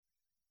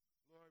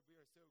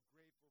so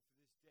grateful for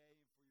this day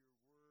and for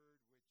your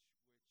word,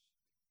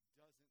 which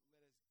doesn't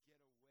let us get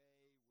away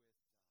with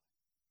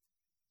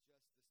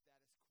just the status quo.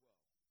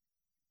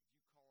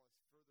 You call us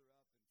further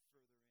up and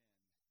further in.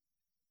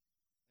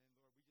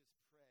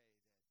 And Lord, we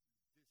just pray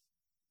that this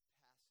passage in our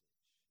lives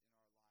would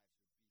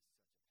be such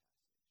a passage,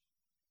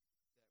 that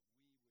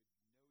we would know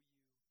you,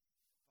 follow you, and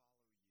wholeheartedly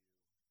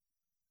serve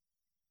you as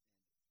you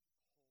speak to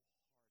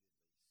us in lives of full obedience, holy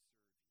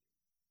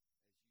reverence, and true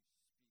humility.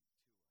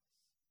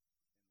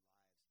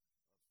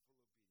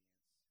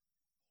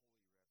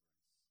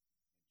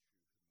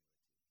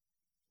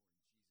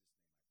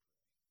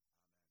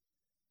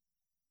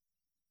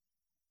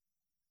 For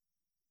in Jesus' name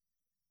I pray.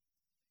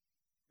 Amen.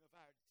 If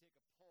I were to take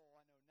a poll,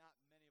 I know not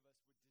many of us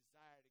would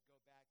desire to go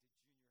back to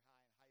junior high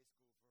and high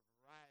school for a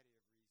variety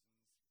of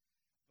reasons.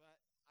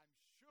 But I'm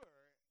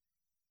sure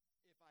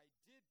if I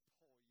did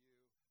poll you,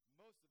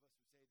 most of us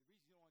would say the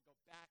reason you don't want to go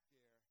back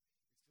there is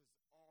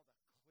because all the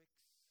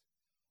cliques,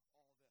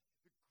 all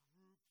the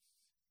groups,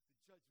 the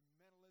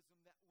judgmentalism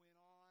that went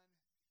on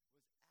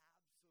was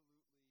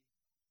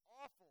absolutely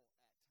awful at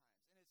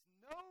times. And it's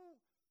no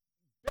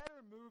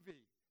better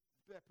movie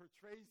that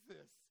portrays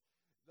this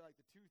like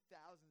the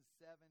 2007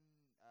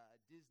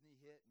 Disney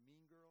hit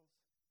Mean Girls.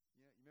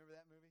 You remember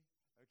that movie?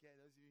 Okay,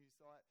 those of you who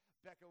saw it.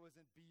 Becca was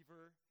in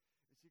Beaver,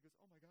 and she goes,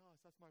 "Oh my gosh,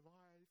 that's my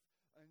life."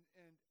 And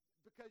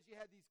because you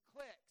had these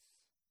cliques,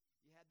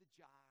 you had the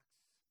jocks,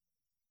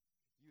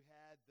 you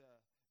had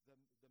the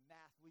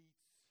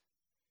mathletes,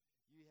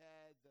 you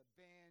had the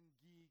band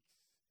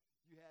geeks,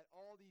 you had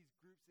all these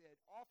groups. They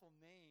had awful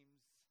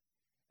names,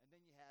 and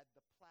then you had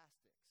the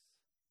plastics,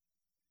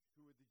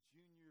 who were the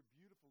junior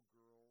beautiful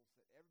girls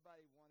that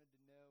everybody wanted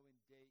to know and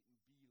date and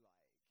be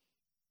like.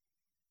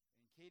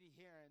 And Katie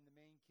Heron, the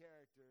main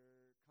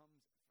character,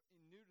 comes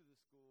new to the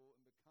school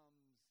and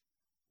becomes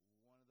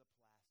one of the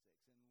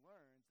plastics and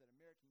learns that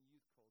American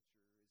youth culture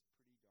is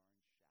pretty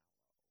darn shallow.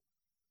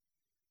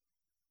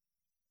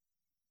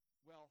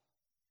 Well,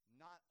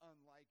 not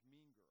unlike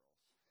Mean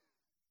Girls.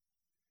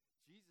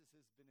 Jesus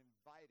has been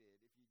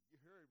invited, if you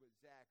heard what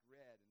Zach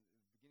read in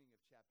the beginning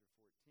of chapter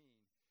 14,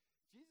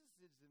 Jesus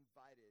is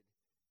invited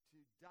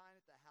to dine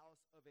at the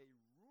house of a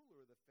ruler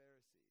of the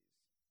Pharisees,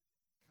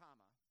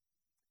 comma,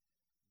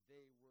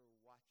 they were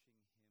watching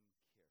him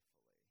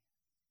carefully.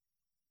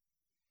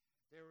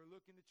 They were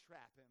looking to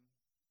trap him.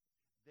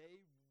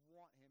 They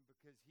want him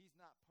because he's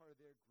not part of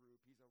their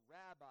group. He's a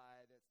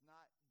rabbi that's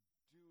not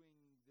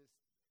doing this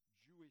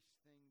Jewish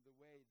thing the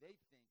way they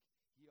think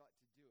he ought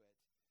to do it,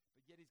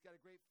 but yet he's got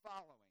a great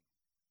following.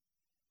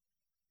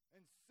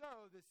 And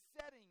so the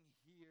setting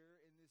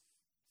here in this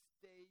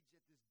stage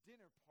at this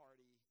dinner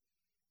party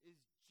is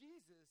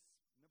Jesus,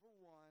 number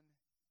one,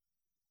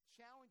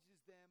 challenges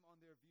them on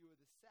their view of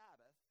the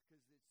Sabbath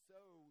because it's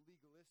so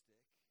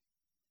legalistic.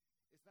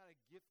 It's not a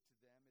gift to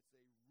them. It's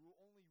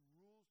only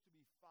rules to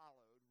be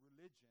followed,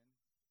 religion.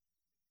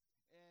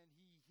 And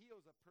he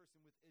heals a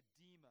person with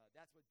edema.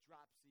 That's what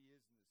dropsy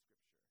is in the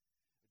scripture.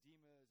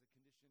 Edema is a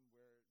condition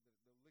where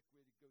the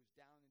liquid goes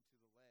down into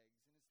the legs,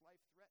 and it's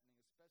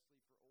life-threatening, especially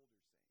for older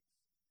saints.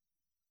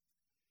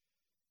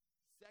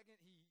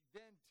 Second, he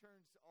then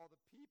turns to all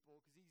the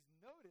people because he's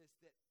noticed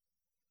that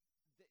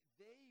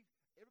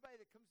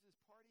everybody that comes to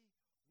this party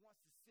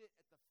wants to sit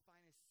at the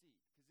finest seat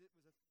because it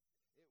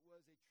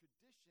was a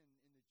tradition in the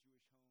Jewish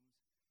homes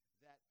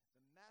that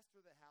the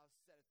master of the house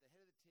sat at the head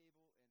of the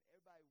table and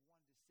everybody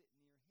wanted to sit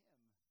near him.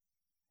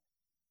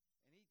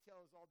 And he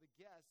tells all the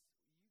guests,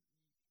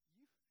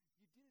 you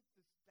did it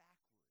this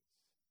backwards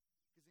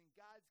because in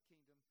God's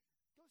kingdom,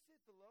 go sit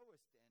at the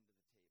lowest end of the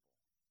table.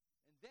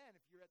 And then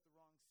if you're at the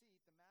wrong seat,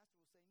 the master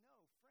will say,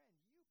 "No, friend,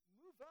 you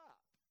move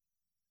up.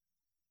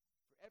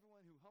 For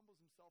everyone who humbles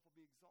himself will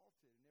be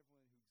exalted, and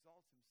everyone who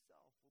exalts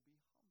himself will be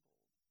humbled,"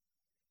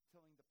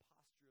 telling the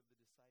posture of the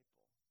disciple.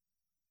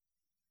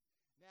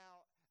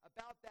 Now,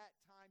 about that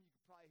time, you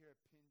could probably hear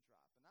a pin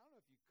drop, and I don't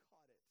know if you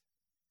caught it.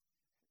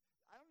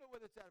 I don't know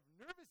whether it's out of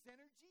nervous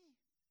energy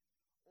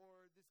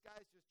or this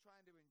guy's just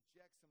trying to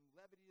inject some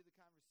levity to the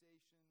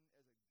conversation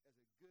as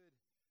a good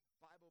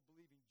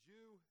Bible-believing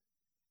Jew.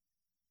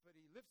 But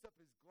he lifts up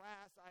his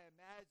glass, I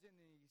imagine,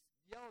 and he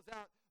yells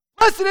out,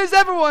 "Blessed is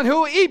everyone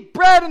who will eat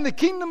bread in the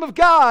kingdom of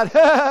God."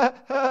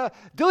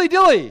 Dilly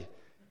dilly.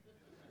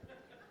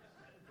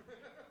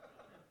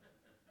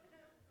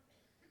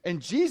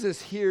 And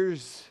Jesus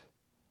hears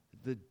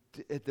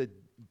at the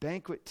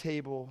banquet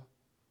table,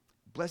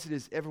 "Blessed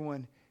is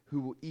everyone who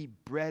will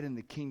eat bread in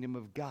the kingdom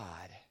of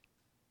God."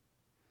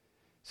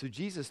 So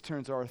Jesus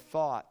turns our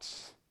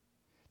thoughts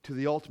to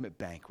the ultimate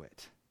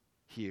banquet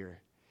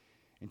here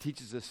and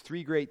teaches us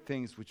three great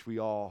things which we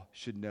all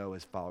should know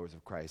as followers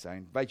of Christ. I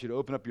invite you to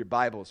open up your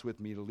Bibles with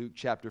me to Luke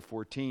chapter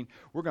 14.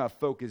 We're going to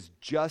focus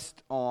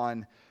just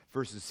on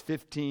verses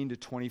 15 to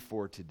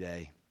 24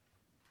 today.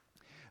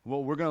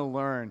 What we're going to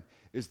learn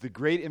is the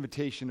great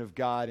invitation of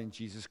God in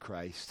Jesus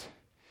Christ.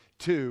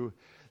 2,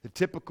 the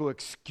typical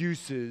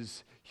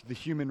excuses the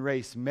human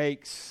race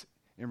makes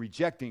in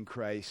rejecting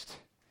Christ.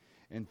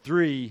 And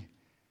 3,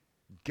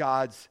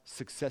 God's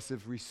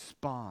successive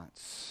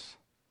response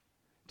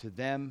to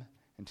them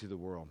and to the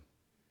world.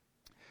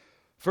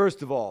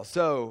 First of all,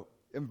 so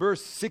in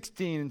verse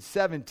 16 and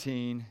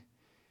 17,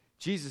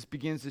 Jesus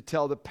begins to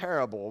tell the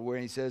parable where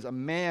he says, a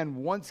man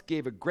once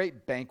gave a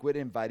great banquet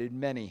and invited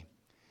many.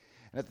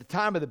 And at the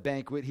time of the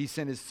banquet, he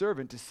sent his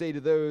servant to say to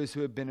those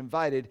who had been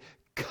invited,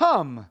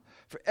 come,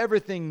 for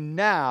everything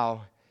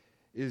now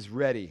is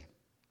ready.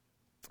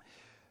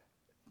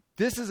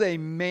 This is a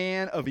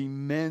man of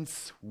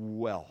immense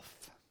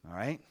wealth, all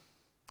right?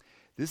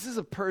 This is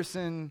a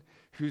person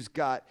who's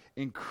got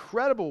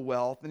incredible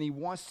wealth, and he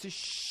wants to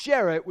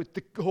share it with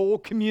the whole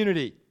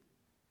community.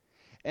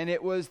 And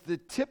it was the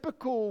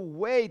typical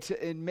way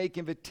to make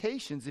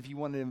invitations. If you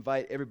wanted to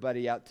invite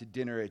everybody out to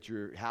dinner at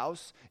your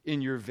house,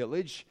 in your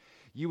village,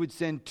 you would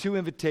send 2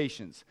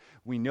 invitations.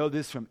 We know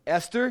this from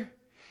Esther,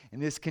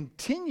 and this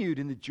continued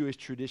in the Jewish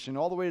tradition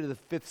all the way to the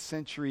 5th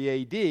century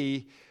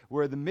A.D.,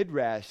 where the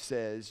Midrash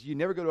says you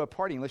never go to a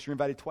party unless you're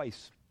invited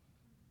twice.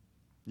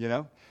 You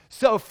know?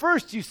 So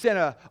first you send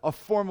a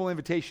formal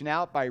invitation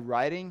out by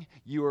writing.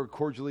 You are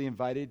cordially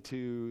invited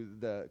to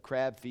the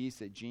crab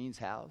feast at Jean's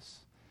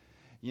house.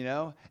 You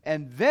know?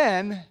 And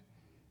then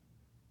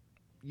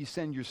you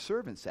send your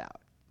servants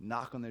out,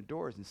 knock on their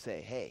doors and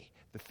say, hey,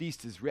 the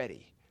feast is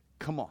ready.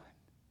 Come on.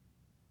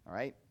 All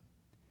right?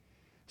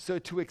 So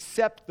to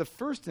accept the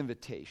first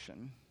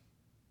invitation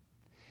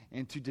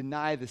and to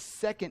deny the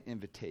second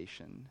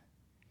invitation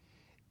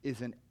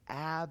is an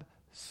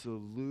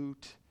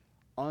absolute,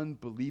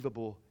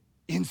 unbelievable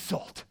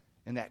insult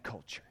in that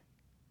culture.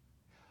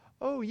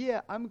 Oh,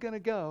 yeah, I'm going to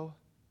go.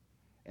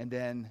 And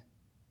then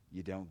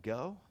you don't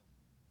go?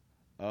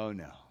 Oh,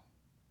 no.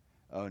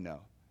 Oh, no.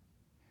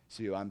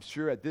 So I'm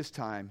sure at this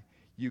time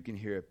you can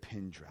hear a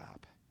pin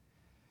drop.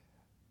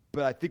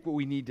 But I think what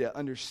we need to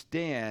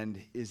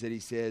understand is that he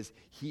says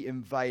he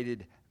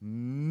invited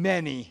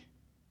many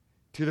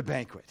to the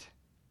banquet.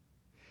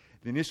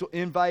 The initial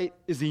invite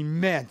is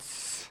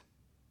immense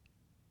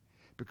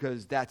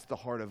because that's the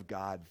heart of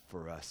God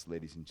for us,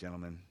 ladies and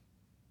gentlemen.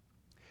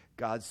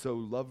 God so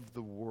loved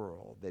the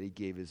world that he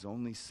gave his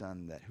only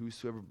Son, that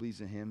whosoever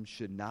believes in him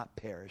should not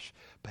perish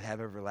but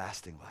have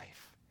everlasting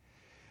life.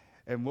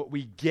 And what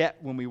we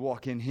get when we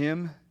walk in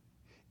him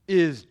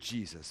is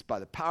Jesus, by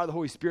the power of the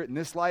Holy Spirit in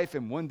this life,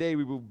 and one day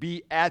we will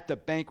be at the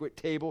banquet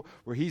table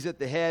where he's at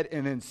the head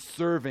and then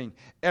serving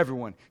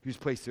everyone who's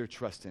placed their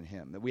trust in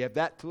him. That we have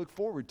that to look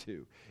forward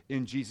to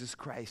in Jesus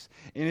Christ.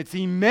 And it's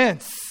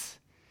immense,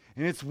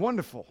 and it's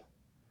wonderful.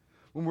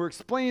 When we're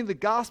explaining the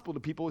gospel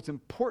to people, it's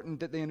important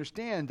that they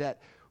understand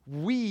that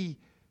we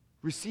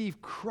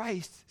receive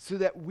Christ so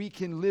that we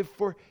can live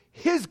for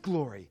his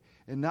glory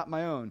and not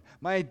my own.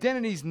 My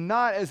identity is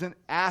not as an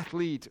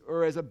athlete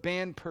or as a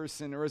band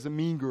person or as a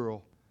mean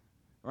girl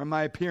or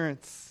my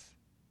appearance.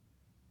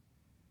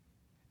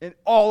 And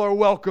all are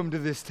welcome to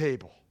this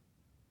table.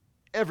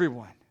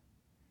 Everyone.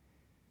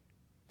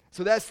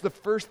 So that's the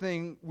first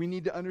thing we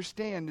need to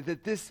understand,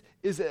 that this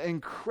is an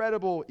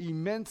incredible,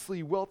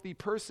 immensely wealthy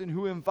person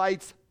who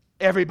invites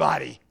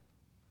everybody.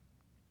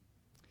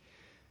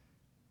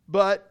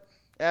 But,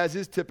 as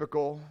is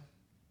typical,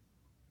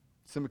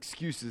 some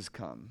excuses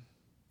come.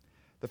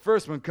 The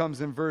first one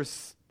comes in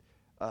verse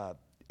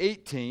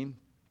 18.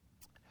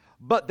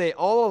 But they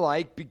all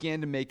alike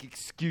began to make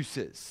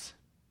excuses.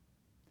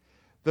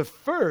 The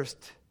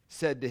first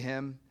said to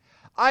him,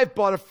 I've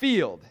bought a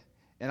field,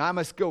 and I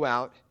must go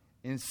out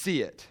and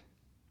see it.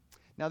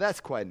 Now that's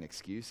quite an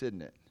excuse,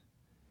 isn't it?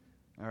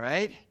 All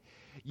right?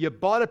 You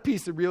bought a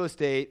piece of real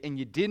estate, and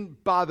you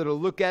didn't bother to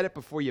look at it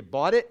before you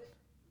bought it.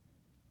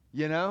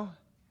 You know?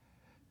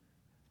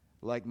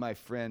 Like my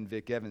friend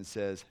Vic Evans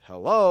says,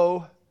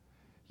 hello.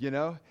 You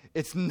know,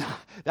 it's not,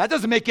 that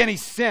doesn't make any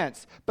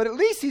sense. But at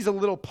least he's a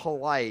little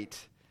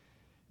polite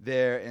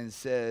there and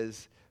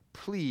says,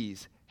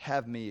 please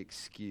have me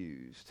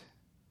excused.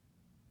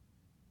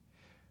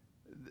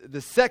 The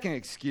second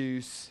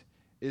excuse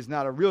is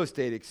not a real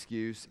estate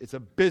excuse, it's a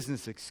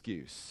business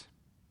excuse.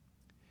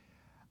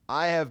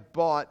 I have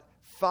bought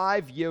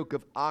 5 yoke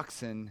of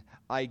oxen.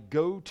 I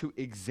go to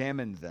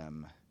examine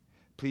them.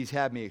 Please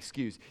have me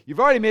excused. You've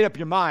already made up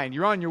your mind.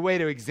 You're on your way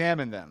to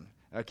examine them,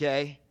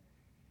 okay?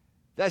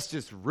 That's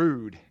just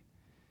rude.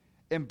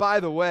 And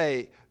by the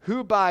way,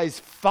 who buys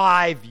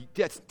 5,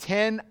 that's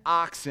 10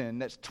 oxen,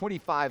 that's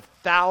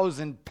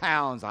 25,000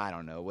 pounds, I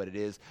don't know what it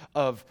is,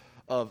 of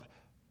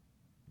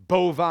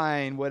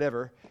bovine,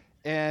 whatever,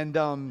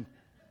 and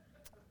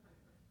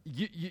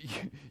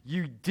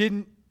you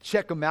didn't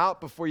check them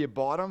out before you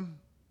bought them?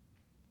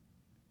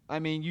 I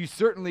mean, you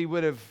certainly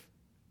would have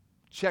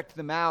checked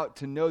them out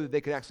to know that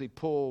they could actually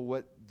pull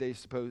what they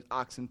suppose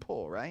oxen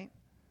pull, right?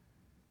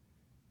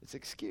 It's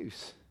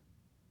excuse.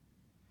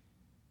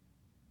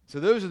 So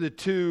those are the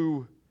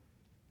 2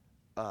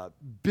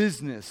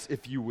 business,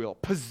 if you will,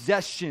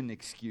 possession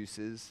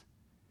excuses.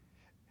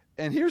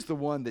 And here's the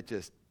one that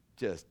just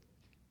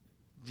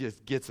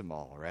gets them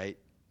all, right?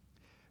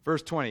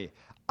 Verse 20,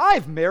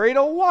 I've married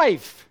a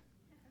wife,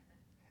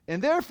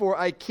 and therefore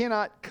I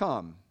cannot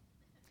come.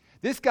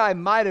 This guy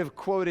might have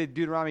quoted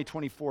Deuteronomy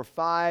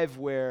 24:5,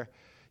 where,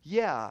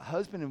 yeah,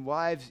 husband and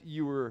wives,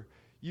 you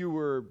You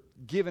were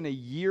given a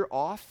year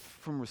off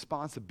from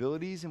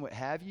responsibilities and what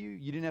have you.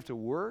 You didn't have to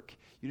work.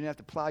 You didn't have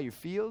to plow your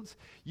fields.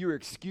 You were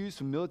excused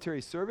from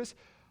military service.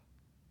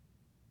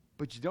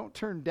 But you don't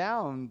turn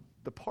down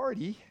the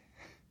party.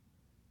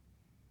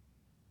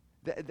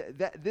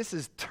 This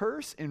is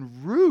terse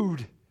and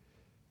rude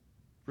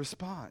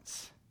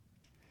response.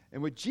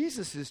 And what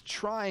Jesus is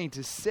trying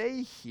to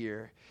say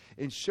here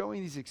in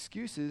showing these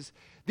excuses,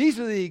 these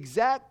are the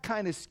exact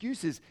kind of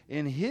excuses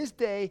in his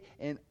day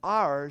and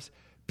ours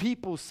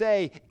people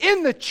say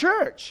in the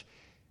church.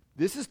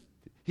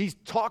 He's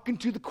talking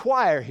to the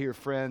choir here,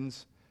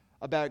 friends,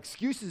 about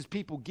excuses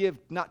people give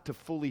not to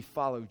fully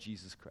follow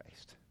Jesus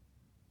Christ.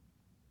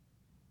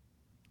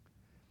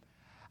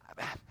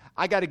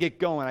 I got to get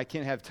going. I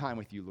can't have time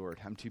with you, Lord.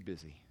 I'm too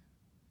busy.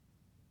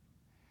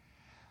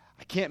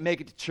 I can't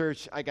make it to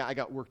church. I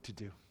got work to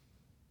do.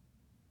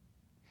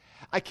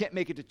 I can't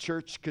make it to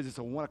church because it's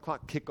a 1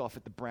 o'clock kickoff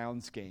at the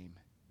Browns game,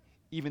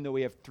 even though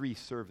we have 3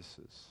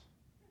 services.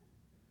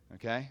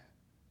 Okay?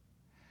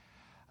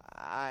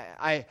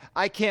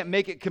 I can't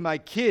make it because my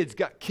kids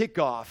got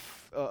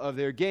kickoff of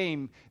their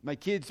game. My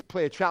kids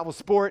play a travel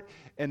sport,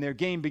 and their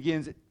game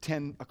begins at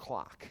 10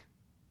 o'clock.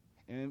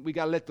 And we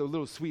got to let the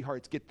little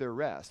sweethearts get their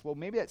rest. Well,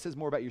 maybe that says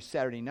more about your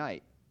Saturday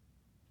night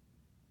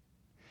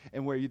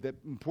and where the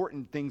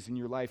important things in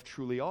your life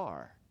truly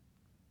are.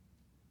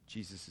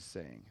 Jesus is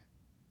saying.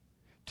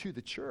 To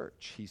the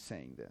church, he's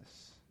saying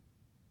this.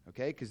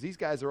 Okay? Because these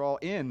guys are all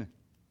in,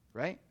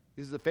 right?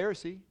 This is the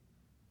Pharisee.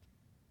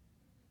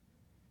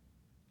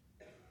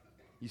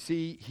 You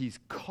see, he's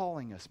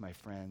calling us, my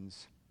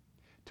friends,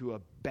 to a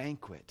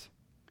banquet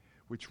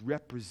which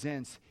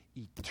represents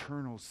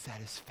eternal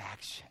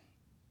satisfaction.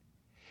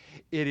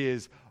 It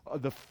is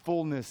the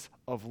fullness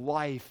of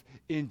life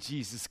in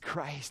Jesus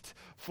Christ,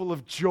 full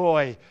of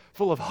joy,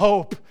 full of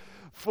hope,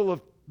 full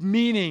of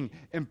meaning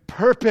and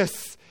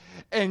purpose.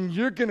 And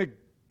you're going to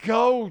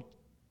go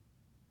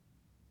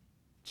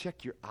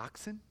check your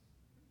oxen?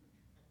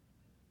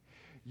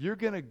 You're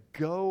going to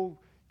go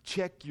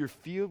check your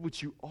field,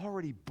 which you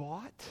already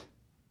bought?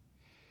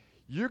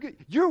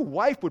 Your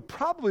wife would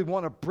probably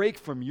want to break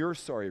from your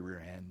sorry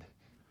rear end.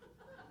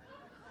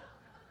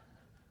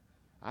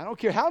 I don't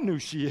care how new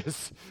she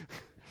is.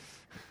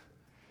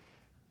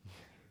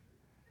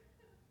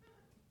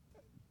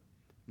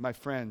 My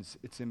friends,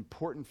 it's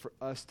important for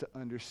us to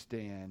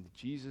understand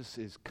Jesus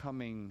is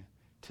coming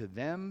to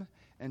them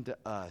and to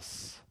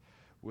us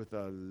with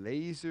a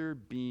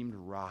laser-beamed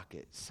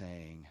rocket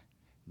saying,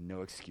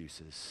 no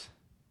excuses.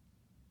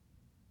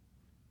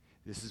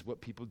 This is what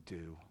people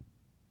do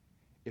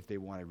if they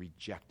want to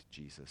reject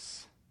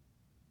Jesus.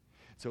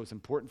 So it's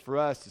important for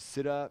us to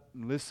sit up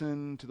and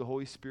listen to the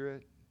Holy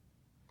Spirit,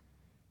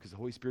 because the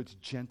Holy Spirit's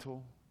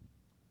gentle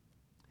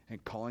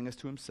and calling us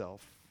to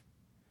himself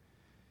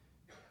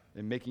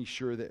and making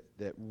sure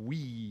that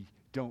we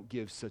don't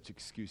give such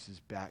excuses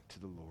back to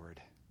the Lord.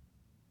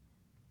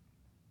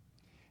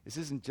 This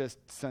isn't just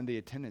Sunday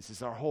attendance.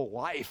 It's our whole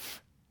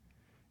life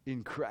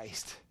in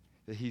Christ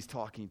that he's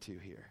talking to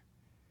here.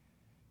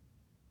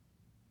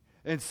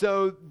 And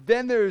so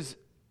then there's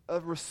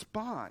a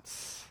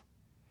response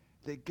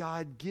that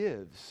God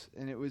gives,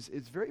 and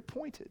it's very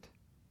pointed.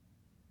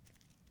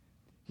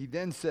 He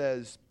then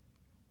says,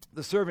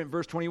 the servant,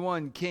 verse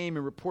 21, came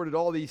and reported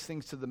all these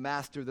things to the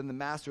master. Then the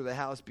master of the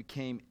house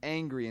became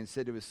angry and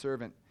said to his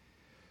servant,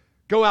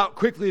 go out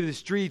quickly to the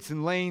streets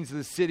and lanes of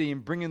the city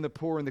and bring in the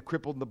poor and the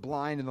crippled and the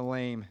blind and the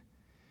lame.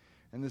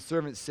 And the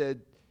servant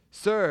said,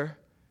 sir,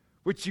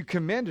 what you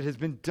commanded has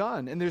been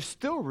done, and there's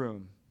still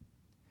room.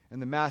 And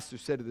the master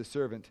said to the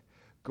servant,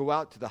 go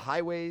out to the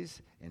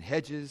highways and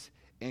hedges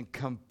and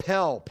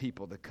compel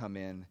people to come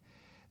in,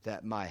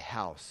 that my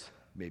house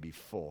may be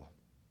full.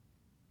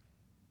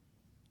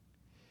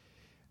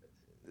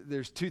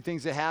 There's 2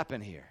 things that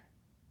happen here.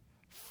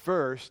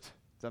 First,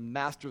 the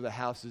master of the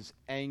house is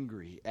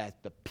angry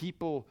at the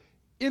people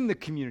in the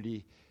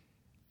community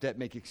that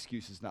make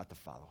excuses not to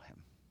follow him.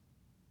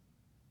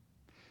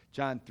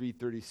 John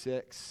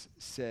 3:36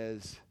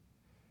 says,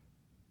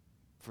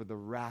 for the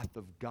wrath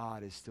of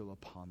God is still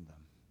upon them.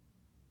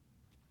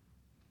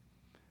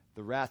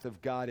 The wrath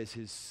of God is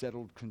his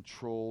settled,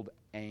 controlled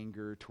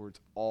anger towards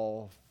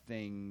all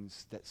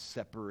things that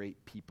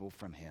separate people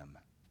from him,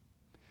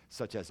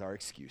 such as our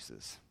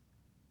excuses.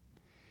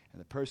 And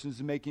the persons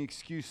who are making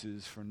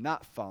excuses for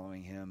not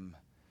following him,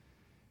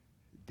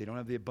 they don't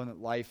have the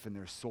abundant life and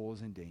their soul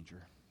is in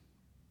danger.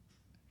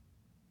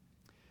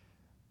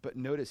 But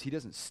notice he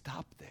doesn't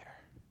stop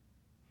there.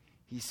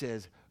 He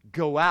says,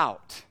 go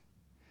out.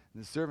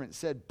 And the servant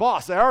said,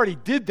 boss, I already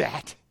did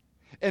that,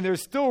 and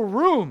there's still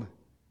room.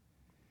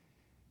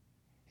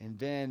 And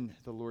then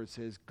the Lord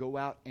says, go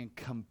out and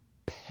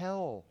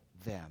compel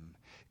them.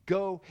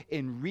 Go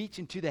and reach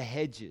into the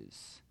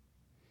hedges.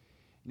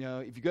 You know,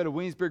 if you go to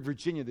Williamsburg,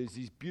 Virginia, there's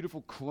these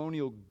beautiful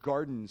colonial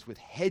gardens with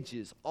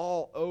hedges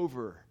all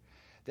over.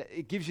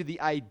 It gives you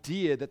the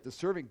idea that the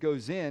servant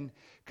goes in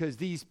because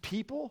these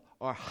people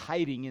are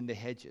hiding in the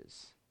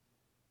hedges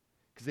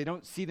because they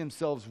don't see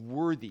themselves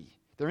worthy.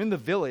 They're in the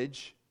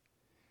village.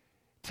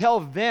 tell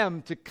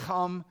them to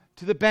come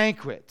to the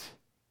banquet.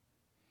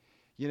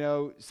 You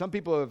know, some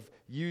people have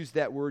used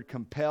that word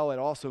compel. It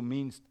also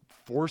means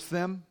force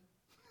them.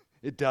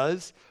 It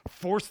does.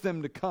 Force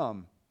them to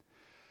come.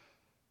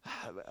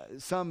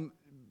 Some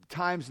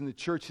times in the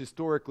church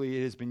historically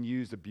it has been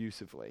used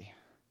abusively.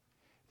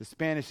 The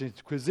Spanish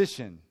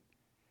Inquisition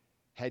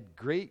had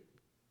great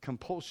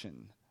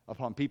compulsion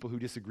upon people who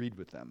disagreed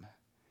with them.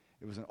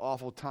 It was an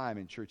awful time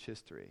in church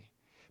history.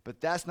 But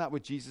that's not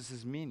what Jesus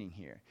is meaning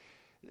here.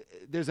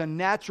 There's a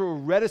natural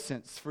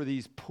reticence for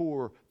these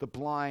poor, the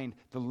blind,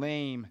 the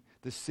lame,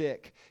 the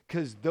sick,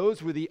 because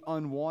those were the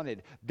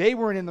unwanted. They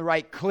weren't in the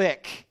right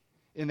clique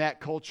in that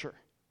culture.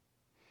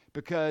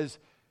 Because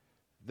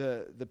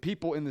the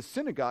people in the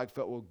synagogue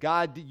felt, well,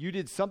 God, you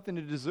did something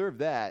to deserve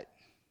that.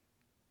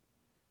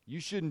 You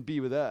shouldn't be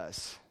with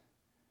us.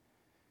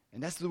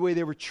 And that's the way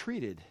they were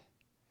treated.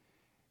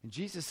 And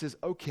Jesus says,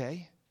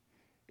 okay,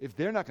 if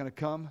they're not going to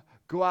come,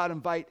 go out and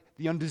invite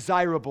the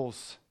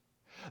undesirables,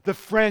 the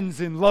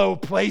friends in low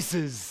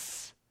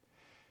places,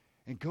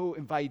 and go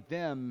invite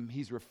them.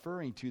 He's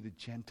referring to the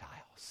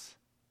Gentiles.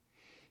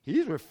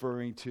 He's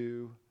referring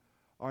to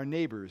our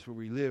neighbors where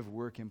we live,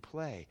 work, and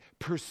play.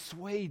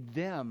 Persuade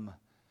them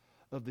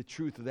of the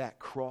truth of that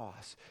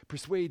cross.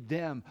 Persuade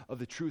them of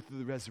the truth of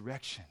the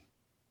resurrection.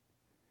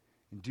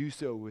 And do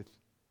so with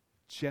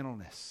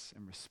gentleness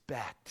and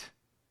respect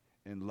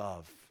and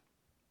love.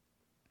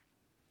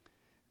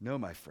 No,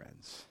 my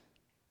friends,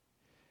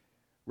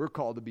 we're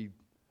called to be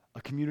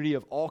a community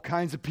of all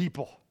kinds of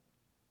people.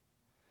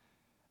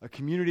 A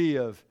community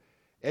of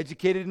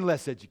educated and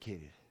less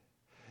educated.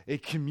 A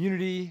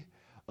community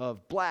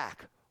of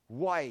black,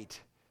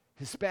 white,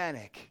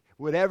 Hispanic,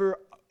 whatever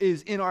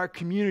is in our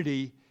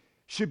community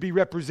should be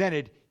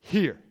represented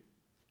here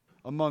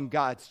among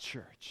God's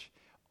church.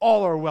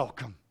 All are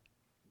welcome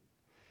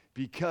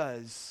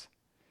because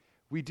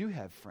we do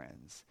have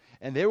friends.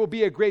 And there will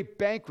be a great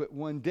banquet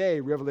one day,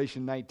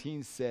 Revelation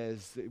 19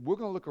 says. We're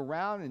going to look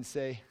around and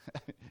say,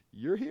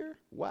 you're here?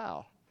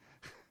 Wow.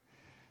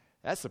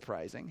 That's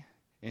surprising.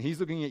 And he's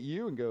looking at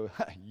you and go,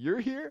 you're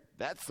here?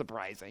 That's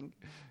surprising.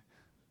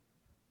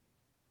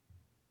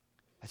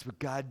 That's what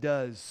God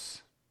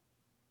does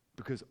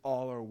because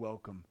all are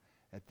welcome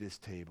at this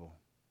table.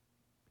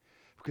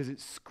 Because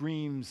it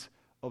screams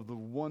of the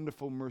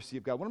wonderful mercy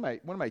of God. One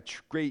of my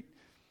great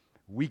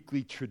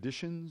weekly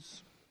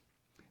traditions,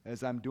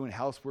 as I'm doing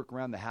housework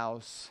around the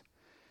house,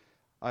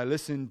 I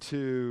listen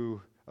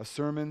to a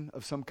sermon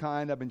of some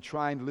kind I've been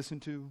trying to listen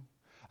to.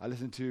 I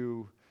listen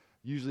to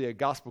usually a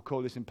Gospel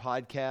Coalition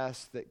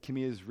podcast that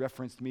Kimmy has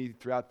referenced me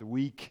throughout the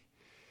week.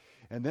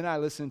 And then I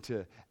listen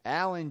to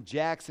Alan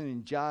Jackson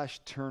and Josh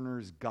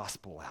Turner's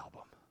gospel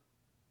album.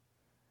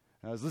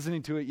 And I was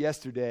listening to it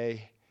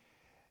yesterday,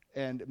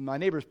 and my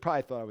neighbors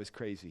probably thought I was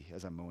crazy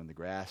as I'm mowing the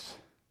grass.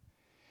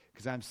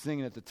 Because I'm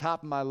singing at the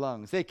top of my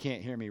lungs. They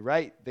can't hear me,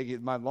 right?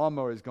 My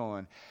lawnmower is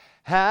going,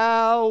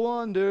 how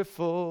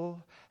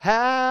wonderful,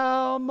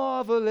 how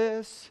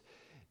marvelous,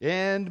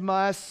 and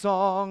my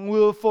song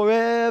will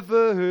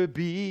forever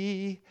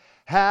be.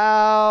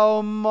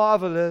 How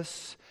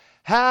marvelous,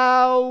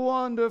 how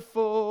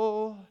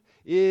wonderful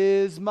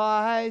is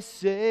my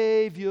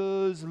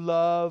Savior's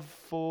love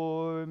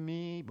for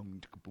me.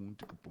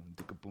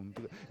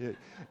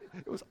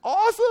 It was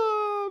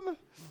awesome.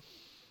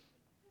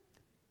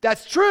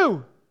 That's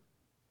true.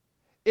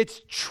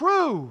 It's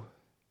true.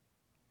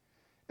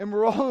 And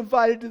we're all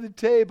invited to the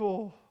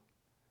table.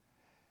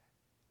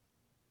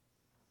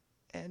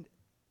 And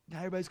not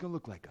everybody's going to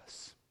look like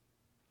us.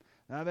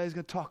 Not everybody's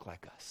going to talk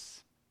like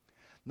us.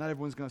 Not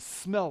everyone's going to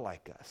smell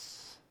like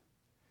us.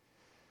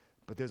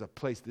 But there's a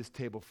place at this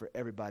table for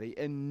everybody.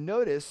 And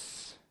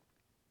notice,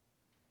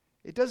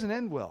 it doesn't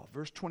end well.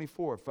 Verse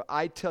 24, for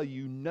I tell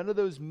you, none of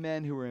those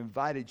men who are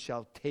invited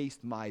shall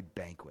taste my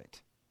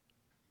banquet.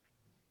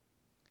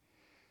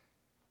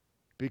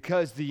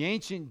 Because the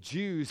ancient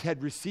Jews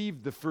had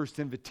received the first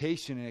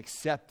invitation and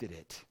accepted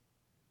it.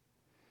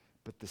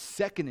 But the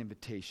second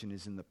invitation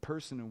is in the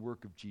person and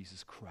work of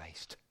Jesus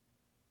Christ.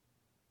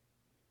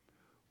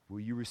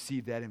 Will you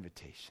receive that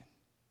invitation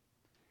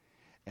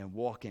and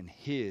walk in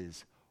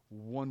His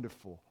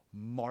wonderful,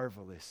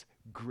 marvelous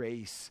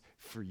grace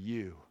for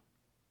you?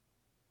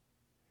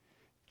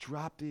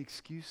 Drop the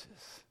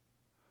excuses.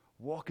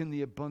 Walk in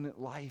the abundant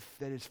life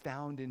that is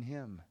found in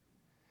Him.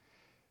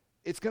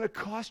 It's going to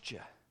cost you.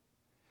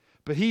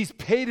 But He's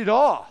paid it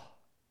all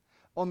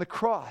on the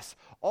cross.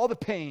 All the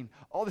pain,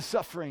 all the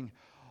suffering,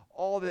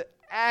 all the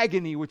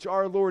agony which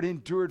our Lord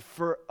endured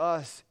for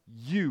us.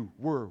 You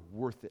were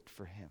worth it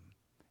for Him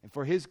and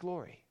for His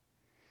glory.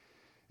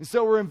 And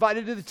so we're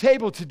invited to the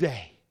table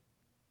today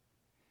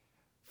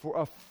for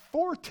a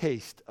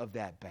foretaste of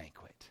that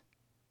banquet,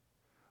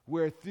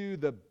 where through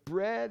the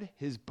bread,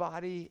 His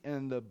body,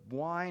 and the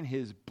wine,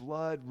 His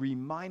blood,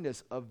 remind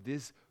us of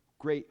this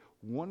great,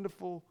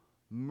 wonderful,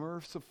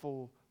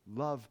 merciful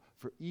love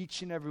for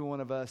each and every one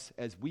of us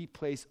as we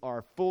place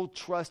our full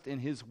trust in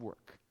His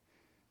work.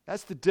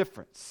 That's the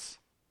difference.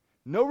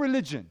 No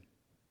religion,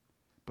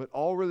 but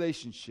all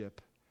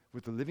relationship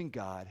with the living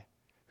God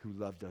who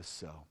loved us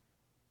so.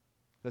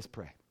 Let's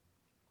pray.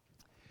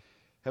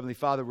 Heavenly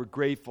Father, we're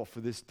grateful for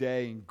this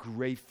day and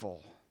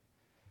grateful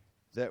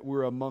that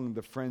we're among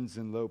the friends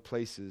in low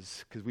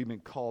places because we've been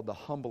called to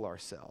humble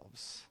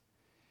ourselves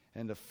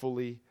and to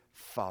fully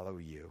follow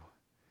you.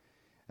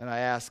 And I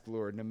ask,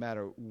 Lord, no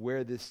matter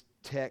where this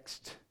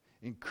text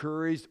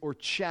encouraged or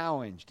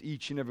challenged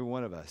each and every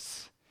one of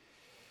us,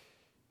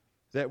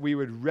 that we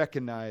would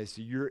recognize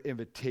your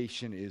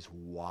invitation is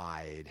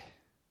wide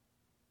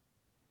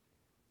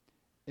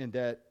and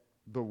that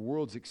the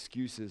world's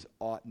excuses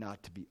ought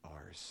not to be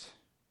ours.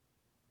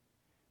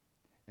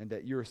 And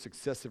that your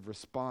successive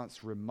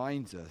response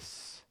reminds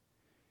us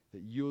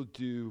that you'll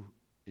do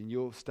and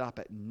you'll stop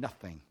at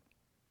nothing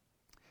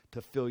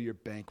to fill your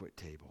banquet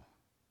table.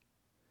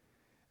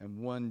 And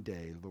one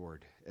day,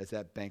 Lord, as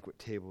that banquet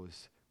table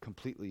is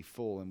completely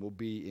full and we'll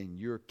be in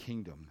your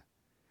kingdom,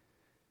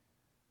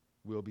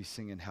 we'll be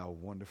singing how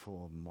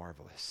wonderful and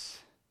marvelous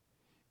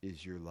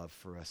is your love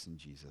for us in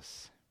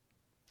Jesus.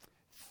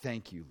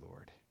 Thank you,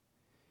 Lord,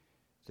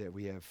 that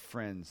we have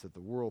friends that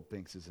the world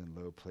thinks is in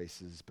low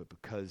places, but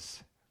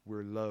because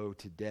we're low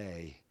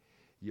today,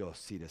 you'll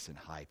seat us in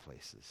high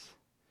places.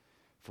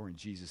 For in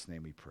Jesus'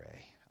 name we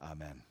pray.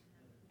 Amen.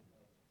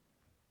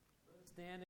 Stand